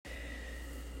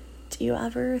Do you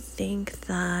ever think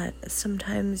that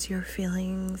sometimes your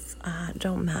feelings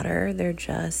don't matter? They're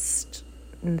just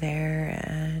there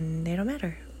and they don't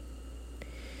matter.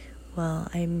 Well,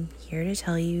 I'm here to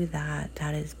tell you that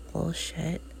that is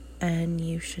bullshit and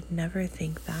you should never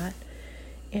think that.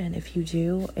 And if you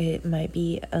do, it might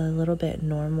be a little bit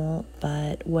normal,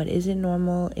 but what isn't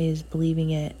normal is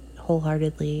believing it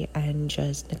wholeheartedly and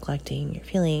just neglecting your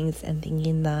feelings and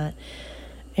thinking that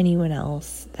anyone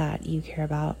else that you care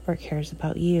about or cares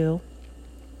about you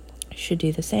should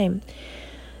do the same.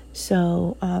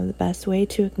 So the best way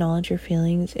to acknowledge your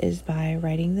feelings is by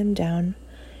writing them down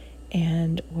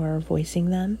and or voicing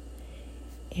them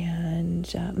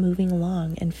and moving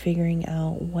along and figuring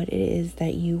out what it is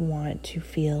that you want to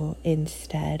feel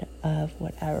instead of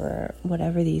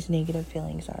whatever these negative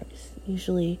feelings are.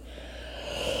 Usually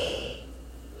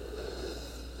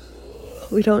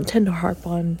we don't tend to harp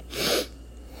on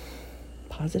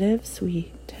positives,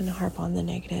 we tend to harp on the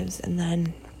negatives, and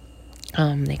then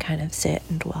they kind of sit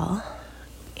and dwell,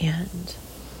 and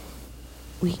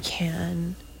we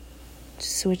can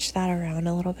switch that around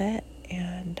a little bit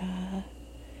and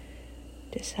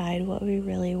decide what we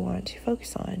really want to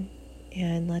focus on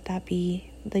and let that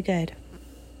be the good.